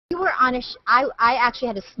were on a I actually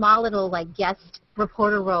had a small little like guest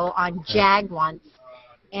reporter role on JAG once,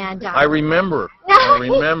 and I remember. I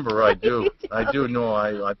remember. I do. I do know.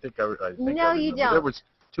 I think I think no, I remember. You don't. There was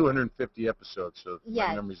 250 episodes, so yes,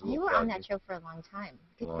 my memory's a little you were foggy. on that show for a long time.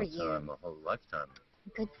 Good for you. A whole lifetime.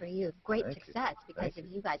 Good for you. Great Thank success you. because Thank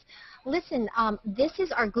of you guys. Listen, this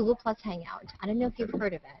is our Google Plus Hangout. I don't know if you've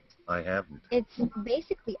heard of it. I haven't. It's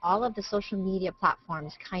basically all of the social media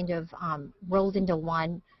platforms kind of rolled into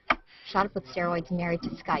one. Shot up with steroids, married to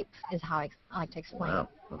Skype is how I like to explain it,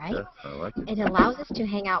 right? Okay. I like it. It allows us to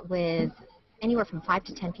hang out with anywhere from 5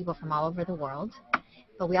 to 10 people from all over the world.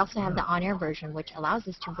 But we also have the on-air version, which allows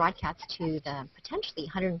us to broadcast to the potentially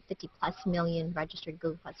 150-plus million registered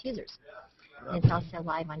Google Plus users. And it's also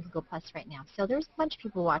live on Google Plus right now. So there's a bunch of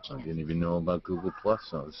people watching I us. didn't even know about Google Plus,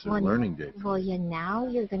 so this is a learning day. Well, now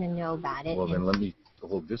you're going to know about it. Well, then let me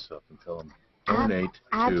hold this up and tell them donate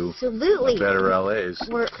absolutely. to Better LA's.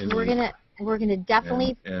 We're gonna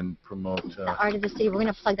definitely and promote the Art of the City. We're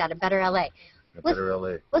gonna plug that at Better LA. Better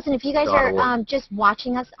LA. Listen, if you guys are just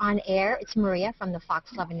watching us on air, it's Maria from the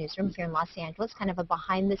Fox11 newsroom here in Los Angeles, kind of a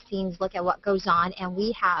behind-the-scenes look at what goes on, and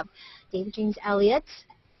we have David James Elliott,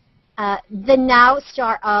 the now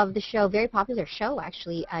star of the show, very popular show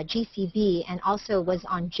actually, GCB, and also was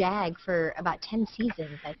on JAG for about 10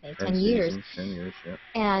 seasons, I think, 10 years. 10 years, yeah.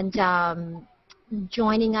 And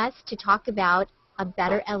joining us to talk about a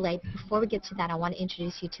Better LA. Before we get to that, I want to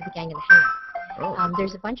introduce you to the gang of the Hangout.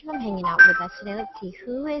 There's a bunch of them hanging out with us today. Let's see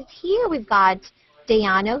who is here. We've got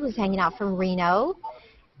Dayano, who's hanging out from Reno.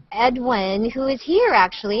 Edwin, who is here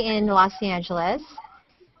actually in Los Angeles.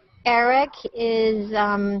 Eric is,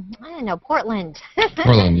 I don't know, Portland.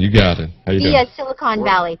 Portland, you got it. How you doing? Silicon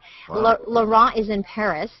Valley. Wow. Laurent is in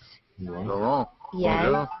Paris. Laurent.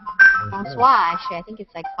 Yes. Francois, actually, I think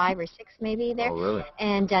it's like 5 or 6 maybe there. Oh, really?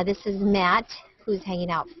 And this is Matt, who's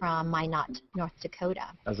hanging out from Minot, North Dakota.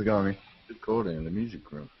 How's it going? Dakota in the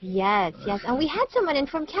music room. Yes, yes. And we had someone in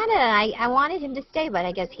from Canada. I wanted him to stay, but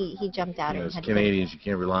I guess he jumped out. Yeah, as Canadians, you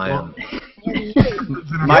can't rely on.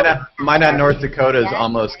 Minot, North Dakota is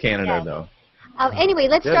almost Canada, though. Anyway,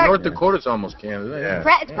 let's start. North Dakota's almost Canada.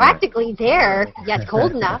 Yeah. It's practically there. Yeah, it's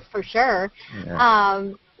cold enough for sure.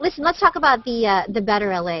 Yeah. Listen, let's talk about the Better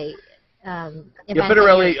LA. Better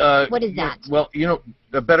LA. What is that? Well,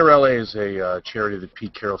 the Better LA is a charity that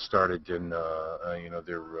Pete Carroll started, and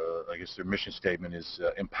their I guess their mission statement is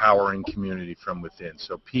empowering community from within.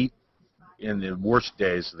 So Pete, in the worst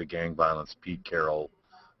days of the gang violence, Pete Carroll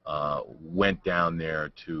went down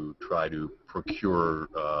there to try to procure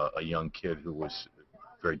a young kid who was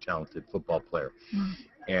a very talented football player,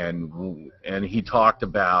 and he talked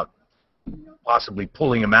about possibly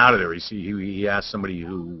pulling him out of there. He asked somebody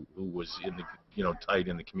who was in the tight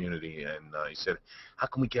in the community, and he said, "How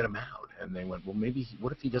can we get him out?" And they went, "Well, maybe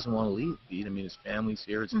what if he doesn't want to leave, Pete? I mean, his family's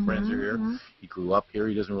here, his friends are here. He grew up here.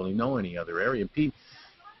 He doesn't really know any other area." And Pete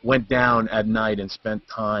went down at night and spent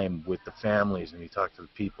time with the families, and he talked to the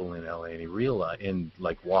people in LA, and he realized,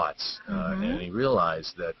 like Watts, and he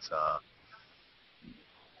realized that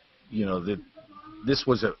that this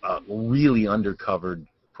was a really undercovered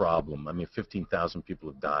problem. I mean, 15,000 people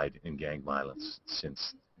have died in gang violence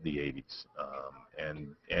since the 80s,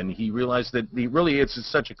 and he realized that it's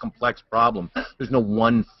such a complex problem. There's no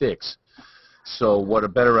one fix. So what a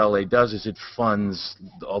Better LA does is it funds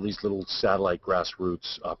all these little satellite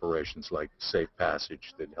grassroots operations like Safe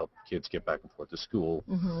Passage that help kids get back and forth to school,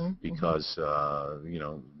 because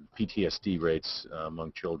PTSD rates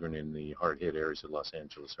among children in the hard-hit areas of Los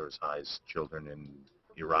Angeles are as high as children in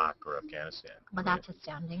Iraq or Afghanistan. Well, that's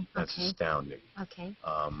astounding. That's astounding. Okay.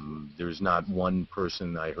 There's not one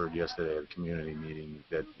person I heard yesterday at a community meeting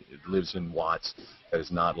that lives in Watts that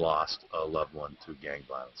has not lost a loved one to gang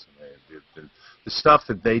violence. And the stuff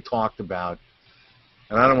that they talked about,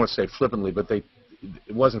 and I don't want to say flippantly, but it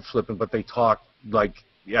wasn't flippant, but they talked like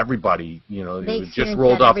everybody, it just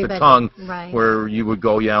rolled off the tongue, right. Where you would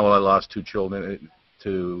go, yeah, well, I lost 2 children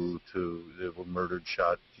that were murdered,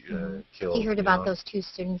 shot, killed. You heard about those 2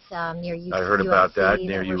 students near USC? I heard about that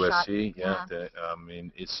near USC. Yeah. I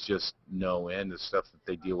mean, it's just no end. The stuff that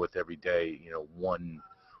they deal with every day.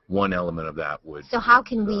 One element of that would. So how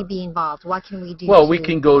can we be involved? What can we do? Well, we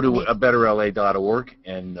can go to betterla.org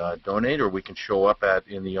and donate, or we can show up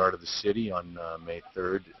in the Art of the City on May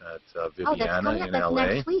 3rd at Viviana in LA.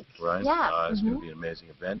 Next week. Right. Yeah. It's going to be an amazing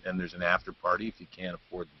event, and there's an after party if you can't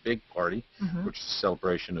afford the big party, which is a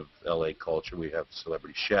celebration of LA culture. We have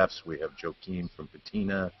celebrity chefs. We have Joaquin from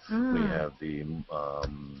Patina. We have the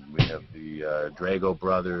Drago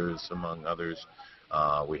brothers, among others.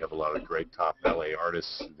 We have a lot of great top LA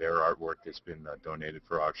artists. Their artwork has been donated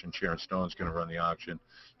for auction. Sharon Stone's going to run the auction.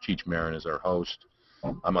 Cheech Marin is our host.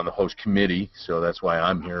 I'm on the host committee, so that's why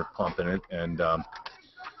I'm here pumping it. And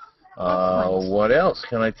what else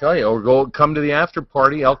can I tell you? Or come to the after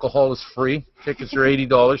party. Alcohol is free. Tickets are $80,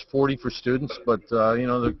 $40 for students. But you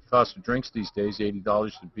know, the cost of drinks these days,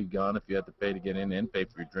 $80 should be gone if you have to pay to get in and pay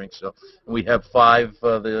for your drinks. So we have 5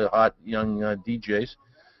 the hot young DJs.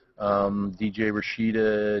 DJ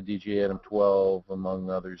Rashida, DJ Adam 12, among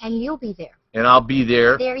others. And you'll be there. And I'll be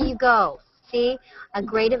there. There you go. See, a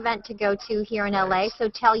great event to go to here in LA. So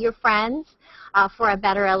tell your friends for a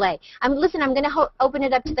better LA. Listen, I'm going to open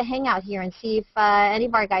it up to the Hangout here and see if any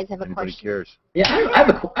of our guys have a Anybody question. cares? Yeah, I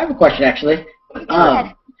have a question actually. Go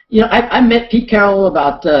ahead. You know, I met Pete Carroll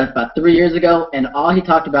about 3 years ago, and all he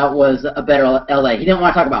talked about was a better LA. He didn't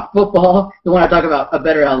want to talk about football. He wanted to talk about a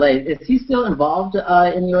better LA. Is he still involved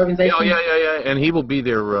in the organization? Oh, yeah. And he will be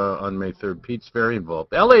there on May 3rd. Pete's very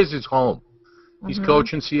involved. LA is his home. He's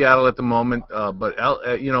coaching Seattle at the moment,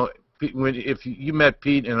 but you know, if you met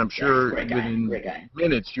Pete, and I'm sure within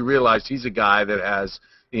minutes you realize he's a guy that has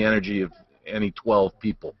the energy of any 12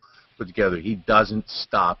 people put together. He doesn't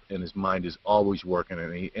stop, and his mind is always working,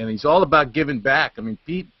 and he's all about giving back. I mean,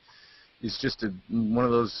 Pete is just one of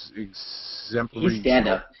those exemplary. He's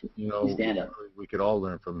stand-up. You know, we could all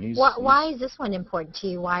learn from. Why is this one important to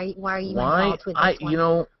you? Why are you involved with this one? You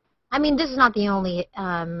know, I mean, this is not the only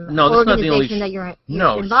organization that you're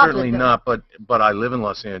no, involved certainly with. not. But I live in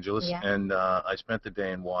Los Angeles, Yeah. and I spent the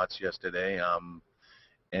day in Watts yesterday,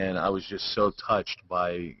 and I was just so touched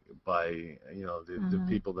by you know the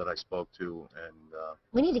people that I spoke to, and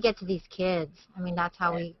we need to get to these kids. I mean, that's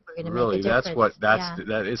how we're going to really make a difference.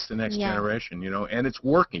 that is the next generation, you know, and it's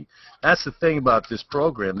working. That's the thing about this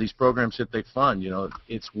program. These programs that they fund, you know,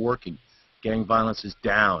 it's working. Gang violence is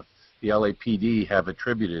down. The LAPD have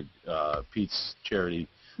attributed Pete's charity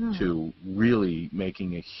to really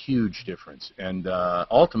making a huge difference. And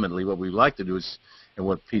ultimately what we'd like to do is, and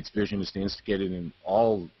what Pete's vision is to instigate it in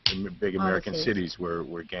all big American cities where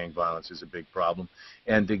gang violence is a big problem,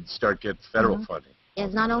 and to start get federal funding.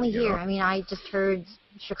 It's not only here. I mean, I just heard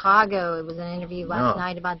Chicago. It was an interview last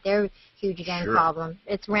night about their huge gang problem.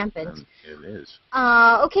 It's rampant. And it is.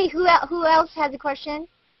 Okay, who else has a question?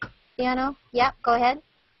 Piano? Yep, go ahead.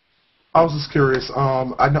 I was just curious.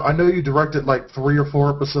 I know you directed like 3 or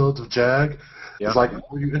 4 episodes of JAG. Yeah. It's like,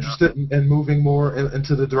 were you interested in moving more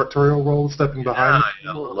into the directorial role, stepping behind?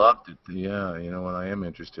 I loved it. Yeah, you know, and I am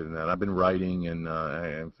interested in that. I've been writing, and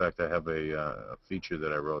in fact, I have a feature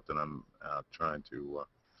that I wrote that I'm trying to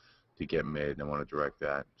get made, and I want to direct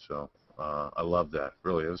that. So I love that.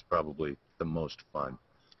 Really, it was probably the most fun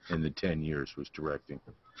in the 10 years was directing.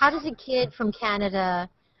 How does a kid from Canada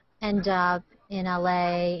end up in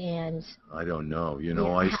LA? And I don't know. You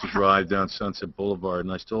know, I used to drive down Sunset Boulevard,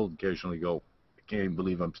 and I still occasionally go, I can't even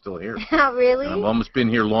believe I'm still here. Really? And I've almost been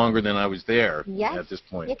here longer than I was there at this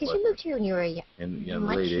point. Yeah, because you moved here when you were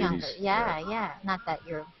much late younger. 80s. Yeah. Not that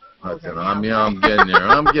you're older now. I'm getting there.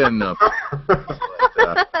 I'm getting up.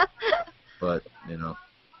 But you know.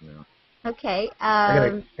 Okay.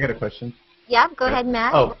 I got a question. Yeah, go ahead,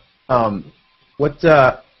 Matt. What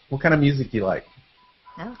kind of music do you like?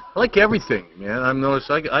 Oh. I like everything, man. I've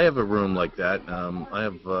noticed I have a room like that. I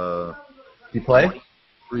have. Do you play?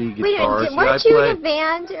 3 guitars. Wait, weren't you in a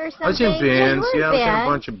band or something? I was in bands. I was in a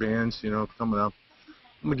bunch of bands. You know, coming up.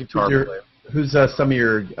 I'm a guitar player. Who's some of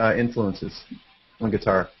your influences on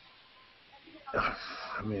guitar?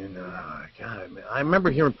 I mean, God, I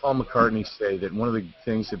remember hearing Paul McCartney say that one of the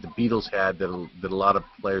things that the Beatles had that a lot of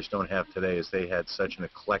players don't have today is they had such an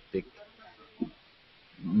eclectic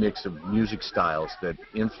mix of music styles that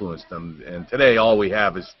influenced them. And today, all we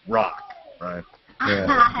have is rock, right?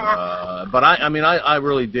 Yeah. But I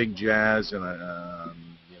really dig jazz, and I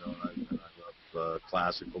love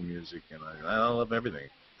classical music, and I love everything.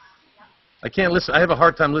 I can't listen. I have a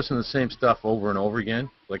hard time listening to the same stuff over and over again.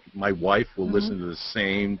 Like my wife will listen to the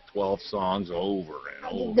same 12 songs over and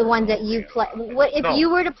over. The one that you play. What if you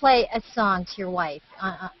were to play a song to your wife?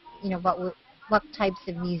 You know, what types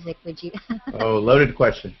of music would you? Oh, loaded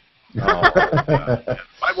question. Oh,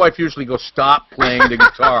 my wife usually goes, stop playing the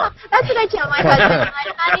guitar. That's what I tell my husband.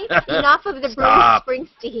 Honey, enough of the Bruce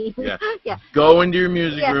Springsteen. Yeah. Go into your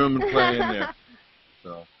music room and play in there.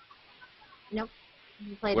 So. Nope.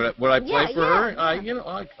 Would I play for her? God, I don't know.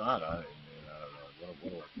 What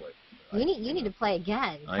do I play? You need to play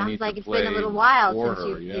again. Sounds like it's play been a little while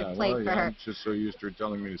since you've played for her. I'm just so used to her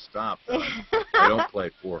telling me to stop. I don't play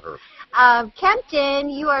for her. Kempton,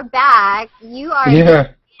 you are back. You are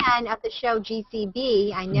a fan of the show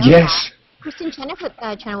GCB. I know that. Kristen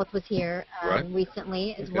Chenoweth was here Right.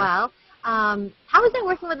 recently as well. How was that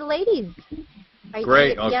working with the ladies?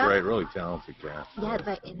 Great. Yeah? Great. Really talented cast. Yeah,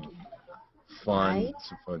 but Fun. Right?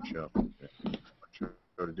 It's a fun show. Yeah. Fun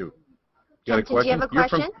show to do. Jen, did you have a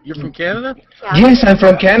question? You're from Canada? Yeah, Yes, I'm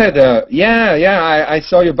from Canada. Yeah. I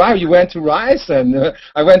saw your bio. You went to Rice, and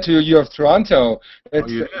I went to U of Toronto.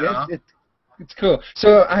 It's cool.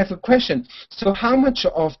 So I have a question. So how much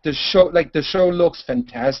of the show, like the show looks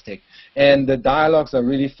fantastic, and the dialogues are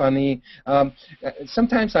really funny.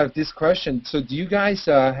 Sometimes I have this question. So do you guys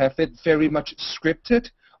have it very much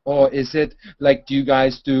scripted? Or is it like, do you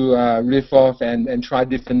guys do riff off and try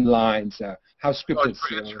different lines? How scripted is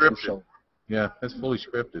the show? Yeah, that's fully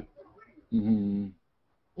scripted. Mm-hmm.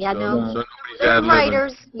 Yeah, So no. nobody's There's ad-libbing.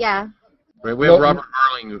 writers, yeah. Right, we have Robert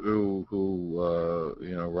Erling who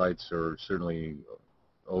writes or certainly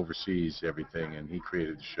oversees everything, and he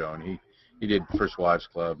created the show, and he did First Wives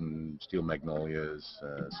Club and Steel Magnolias,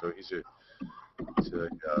 so he's a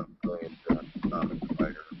brilliant comic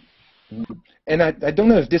writer. And I don't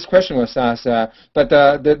know if this question was asked, but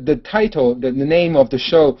the title, the name of the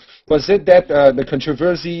show, was it that the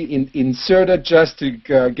controversy inserted just to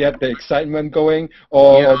get the excitement going,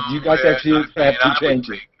 or do you guys actually have to change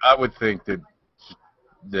it? I would think that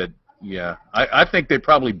yeah. I think they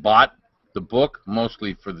probably bought the book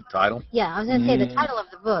mostly for the title. Yeah, I was going to say the title of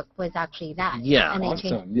the book was actually that. Yeah. And they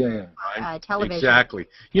Awesome. changed Right? television. Exactly.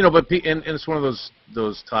 You know, but and it's one of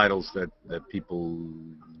those titles that people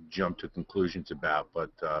jump to conclusions about. But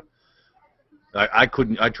I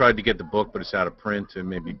couldn't. I tried to get the book, but it's out of print and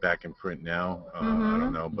maybe back in print now. I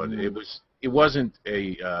don't know, but it wasn't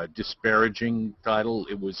a disparaging title.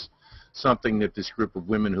 It was something that this group of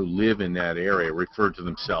women who live in that area refer to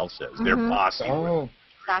themselves as. They're bossy. Oh.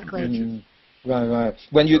 Exactly. Right.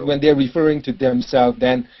 When they're referring to themselves,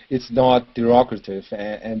 then it's not derogatotive,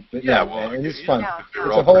 and it's fun. No.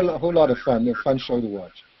 It's a whole lot of fun. A fun show to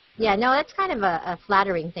watch. Yeah, no, that's kind of a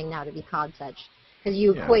flattering thing now to be called such, because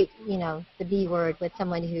you equate, the B word with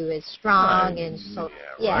someone who is strong and so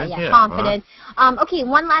confident. Okay,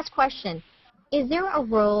 one last question: is there a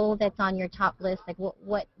role that's on your top list? Like,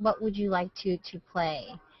 what would you like to play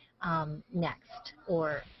next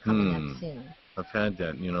or coming up soon? I've had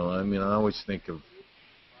that, I mean, I always think of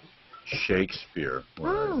Shakespeare when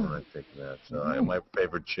I think of that. So my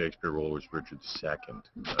favorite Shakespeare role was Richard II.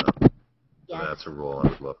 Yes. That's a role I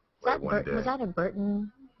would love to play one day. Was that a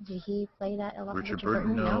Burton? Did he play that a lot? Richard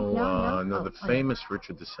Burton? No. The famous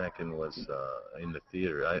Richard II was in the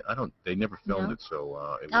theater. They never filmed it,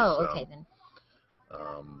 so it was. Okay then.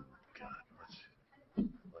 God,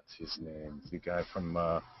 what's his name? The guy from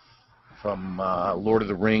Lord of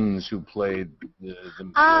the Rings who played the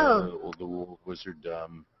wizard.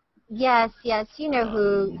 Yes, you know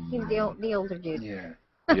who. He's the older dude.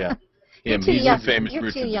 Yeah. Him. He's a famous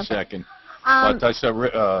Richard II. But I saw,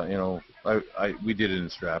 we did it in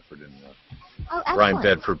Stratford, and Brian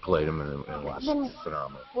Bedford played him, and it was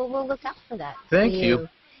phenomenal. We'll look out for that. Thank you.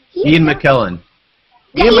 Ian McKellen.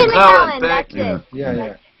 Ian McKellen, that's it.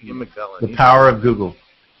 Yeah. Ian McKellen. The power of Google.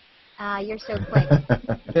 You're so quick.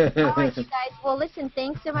 All right, you guys. Well, listen,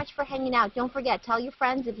 thanks so much for hanging out. Don't forget, tell your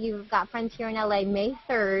friends if you've got friends here in LA. May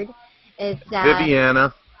 3rd. It's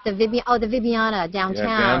Viviana. The Viviana downtown.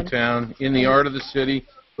 Yeah, downtown. In the heart of the city.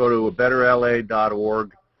 Go to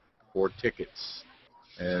betterla.org for tickets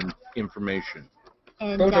and information.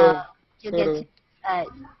 And you'll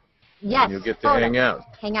get to hang out.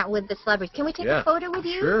 Hang out with the celebrities. Can we take a photo with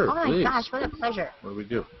you? Sure, oh my please. gosh, what a pleasure. What do we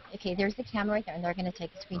do? Okay, there's the camera right there, and they're going to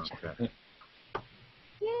take a screenshot. Okay.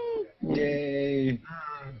 Yay.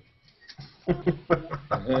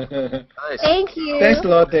 Nice. Thank you. Thanks a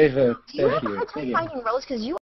lot, David. Do you Thank have a hard time finding roles? Because you